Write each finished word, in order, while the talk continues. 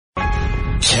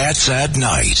Cats at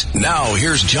Night. Now,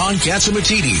 here's John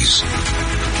Catsimatidis.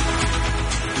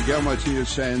 Miguel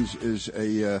Martinez-Saenz is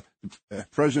a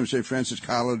president of St. Francis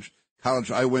College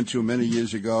I went to many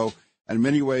years ago. And in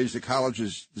many ways, the college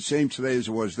is the same today as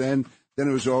it was then. Then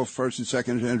it was all first and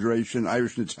second generation,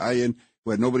 Irish and Italian, who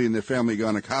had nobody in their family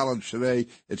going to college. Today,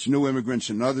 it's new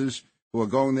immigrants and others who are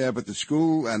going there. But the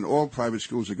school and all private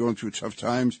schools are going through tough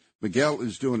times. Miguel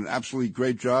is doing an absolutely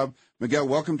great job. Miguel,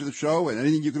 welcome to the show. And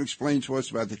anything you can explain to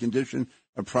us about the condition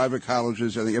of private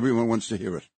colleges, I think everyone wants to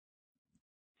hear it.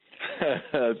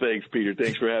 Thanks, Peter.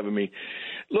 Thanks for having me.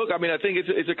 Look, I mean, I think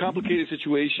it's a complicated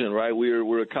situation, right?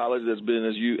 We're a college that's been,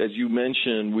 as you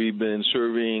mentioned, we've been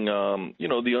serving, the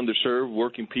underserved,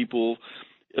 working people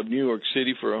of New York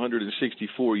City for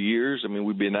 164 years. I mean,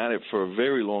 we've been at it for a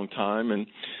very long time, and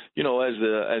as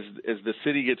the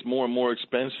city gets more and more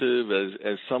expensive,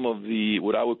 as some of the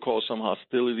what I would call some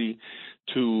hostility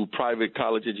to private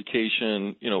college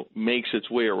education, makes its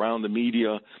way around the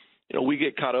media. We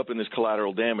get caught up in this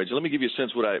collateral damage. Let me give you a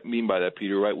sense what I mean by that,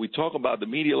 Peter, right? We talk about, the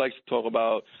media likes to talk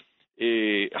about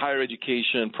higher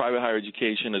education, private higher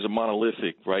education as a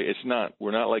monolithic, right? It's not.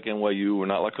 We're not like NYU. We're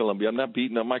not like Columbia. I'm not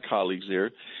beating up my colleagues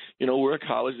there. We're a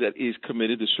college that is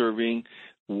committed to serving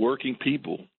working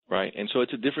people, right? And so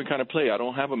it's a different kind of play. I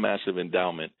don't have a massive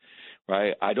endowment,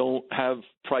 right? I don't have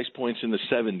price points in the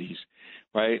 70s,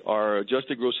 right? Our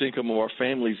adjusted gross income of our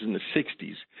families in the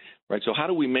 60s. Right, so how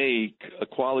do we make a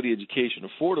quality education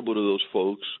affordable to those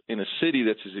folks in a city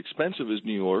that's as expensive as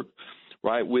New York,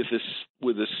 right, with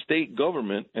a state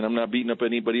government, and I'm not beating up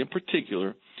anybody in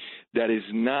particular, that is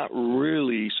not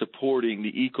really supporting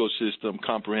the ecosystem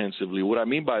comprehensively. What I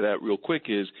mean by that real quick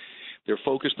is they're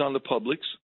focused on the publics,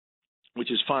 which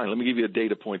is fine. Let me give you a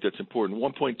data point that's important.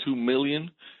 1.2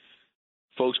 million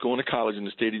folks going to college in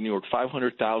the state of New York,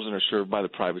 500,000 are served by the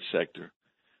private sector,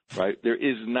 right?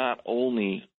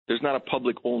 There's not a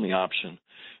public-only option.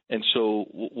 And so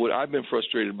what I've been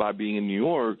frustrated by being in New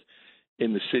York,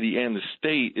 in the city and the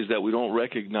state, is that we don't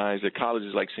recognize that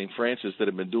colleges like St. Francis that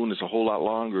have been doing this a whole lot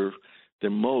longer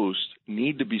than most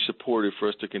need to be supported for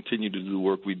us to continue to do the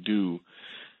work we do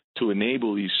to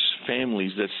enable these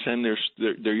families that send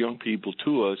their young people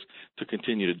to us to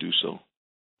continue to do so.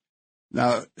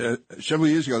 Now, several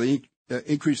years ago, the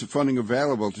increase of funding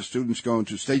available to students going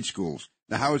to state schools.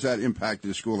 Now, how has that impacted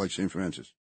a school like St.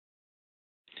 Francis?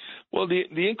 Well,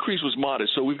 the increase was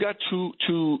modest. So we've got two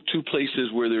places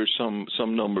where there's some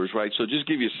numbers, right? So just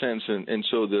give you a sense, and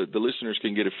so the listeners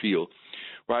can get a feel,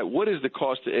 right? What is the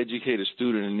cost to educate a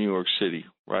student in New York City,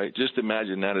 right? Just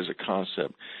imagine that as a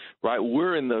concept, right?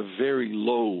 We're in the very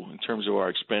low in terms of our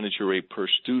expenditure rate per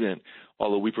student,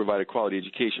 although we provide a quality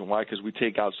education. Why? Because we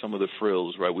take out some of the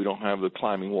frills, right? We don't have the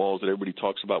climbing walls that everybody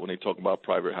talks about when they talk about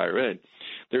private higher ed.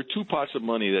 There are two pots of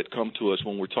money that come to us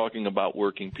when we're talking about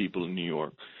working people in New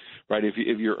York. Right, if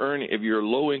you're a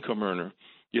low-income earner,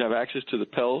 you have access to the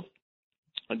Pell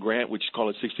grant, which is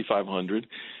called $6,500,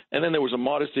 and then there was a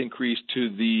modest increase to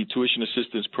the tuition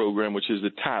assistance program, which is the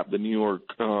TAP, the New York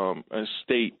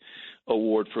State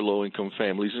Award for Low-Income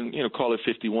Families, and call it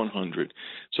 $5,100.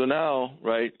 So now,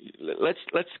 right,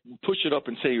 let's push it up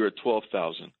and say you're at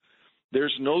 $12,000.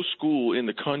 There's no school in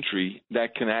the country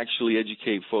that can actually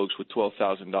educate folks with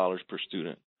 $12,000 per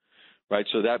student. Right,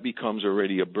 so that becomes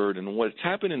already a burden. What's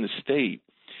happened in the state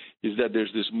is that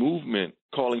there's this movement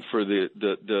calling for the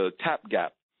TAP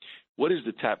gap. What is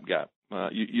the TAP gap?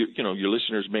 Your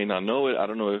listeners may not know it. I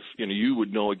don't know if you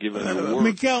would know it given your work.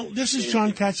 Miguel, this is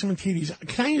John Catsimatidis.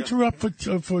 Can I interrupt for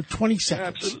 20 seconds? Yeah,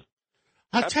 absolutely.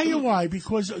 I'll tell you why.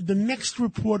 Because the next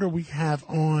reporter we have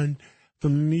on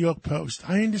from the New York Post,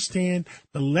 I understand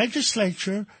the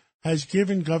legislature has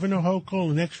given Governor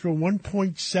Hochul an extra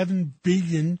 $1.7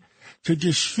 billion to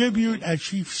distribute as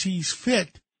she sees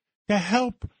fit to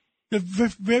help the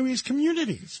various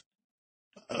communities.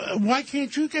 Why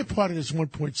can't you get part of this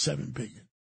 $1.7 billion?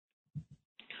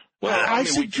 Well, I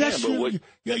suggest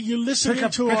you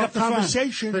listen to our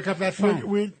conversation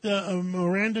with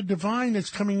Miranda Devine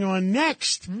that's coming on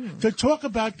next to talk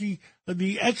about the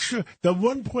extra, the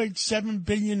 $1.7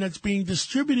 billion that's being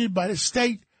distributed by the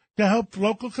state to help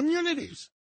local communities.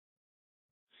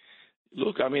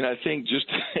 Look, I mean, I think just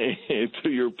to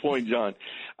your point, John,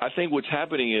 I think what's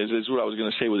happening is what I was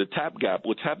going to say with the TAP gap.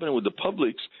 What's happening with the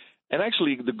Publix, and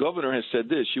actually the governor has said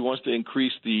this, she wants to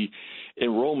increase the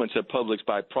enrollments at Publix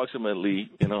by approximately,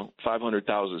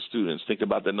 500,000 students. Think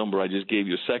about the number I just gave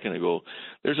you a second ago.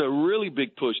 There's a really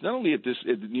big push, not only at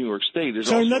New York State.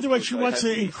 So in other words, she wants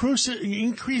to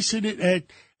increase it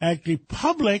at the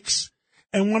Publix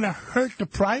and want to hurt the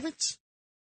privates?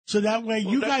 So that way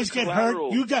you guys get hurt,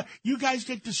 you guys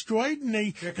get destroyed, and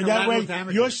that way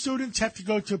damages. Your students have to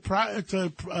go to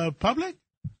public?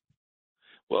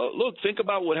 Well, look, think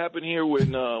about what happened here when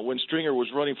Stringer was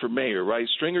running for mayor, right?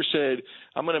 Stringer said,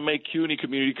 I'm going to make CUNY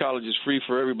community colleges free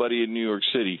for everybody in New York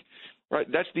City, right?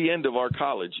 That's the end of our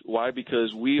college. Why?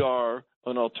 Because we are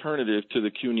an alternative to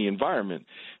the CUNY environment.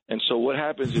 And so what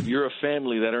happens if you're a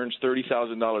family that earns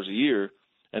 $30,000 a year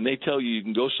and they tell you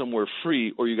can go somewhere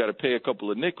free or you got to pay a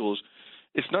couple of nickels?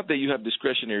 It's not that you have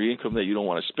discretionary income that you don't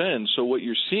want to spend. So what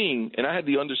you're seeing, and I had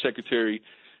the undersecretary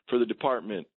for the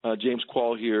department, James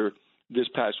Quall, here this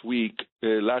past week,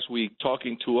 last week,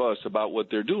 talking to us about what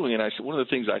they're doing. And I said, one of the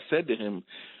things I said to him,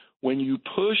 when you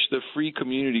push the free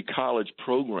community college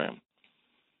program,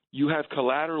 you have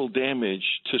collateral damage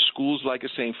to schools like a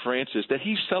St. Francis that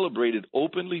he celebrated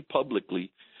openly,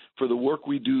 publicly, for the work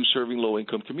we do serving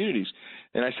low-income communities.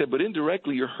 And I said, but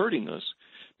indirectly, you're hurting us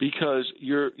because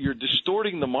you're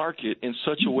distorting the market in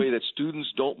such a way that students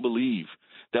don't believe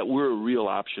that we're a real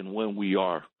option when we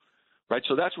are. Right,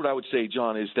 so that's what I would say,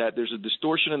 John, is that there's a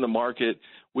distortion in the market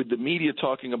with the media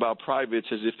talking about privates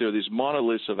as if they're these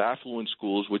monoliths of affluent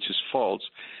schools, which is false.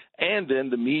 And then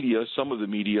the media, some of the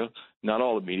media, not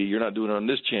all the media, you're not doing it on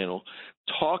this channel,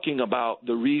 talking about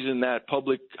the reason that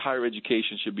public higher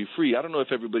education should be free. I don't know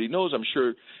if everybody knows. I'm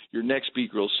sure your next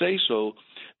speaker will say so.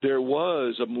 There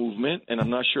was a movement, and I'm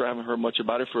not sure, I haven't heard much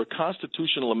about it, for a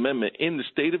constitutional amendment in the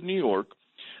state of New York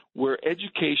where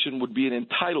education would be an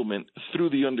entitlement through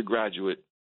the undergraduate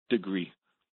degree,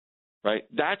 right?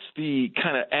 That's the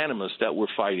kind of animus that we're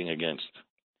fighting against.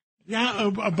 Yeah,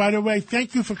 by the way,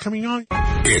 thank you for coming on.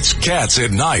 It's Cats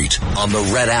at Night on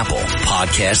the Red Apple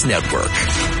Podcast Network.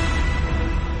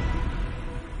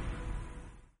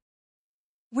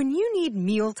 When you need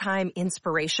mealtime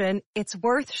inspiration, it's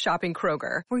worth shopping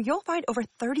Kroger, where you'll find over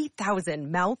 30,000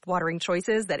 mouth-watering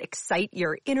choices that excite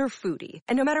your inner foodie.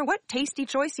 And no matter what tasty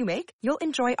choice you make, you'll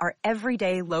enjoy our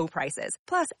everyday low prices,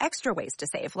 plus extra ways to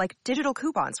save, like digital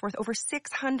coupons worth over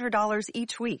 $600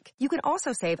 each week. You can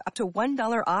also save up to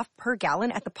 $1 off per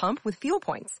gallon at the pump with fuel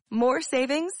points. More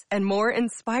savings and more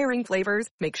inspiring flavors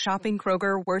make shopping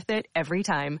Kroger worth it every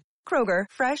time. Kroger,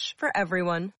 fresh for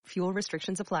everyone. Fuel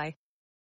restrictions apply.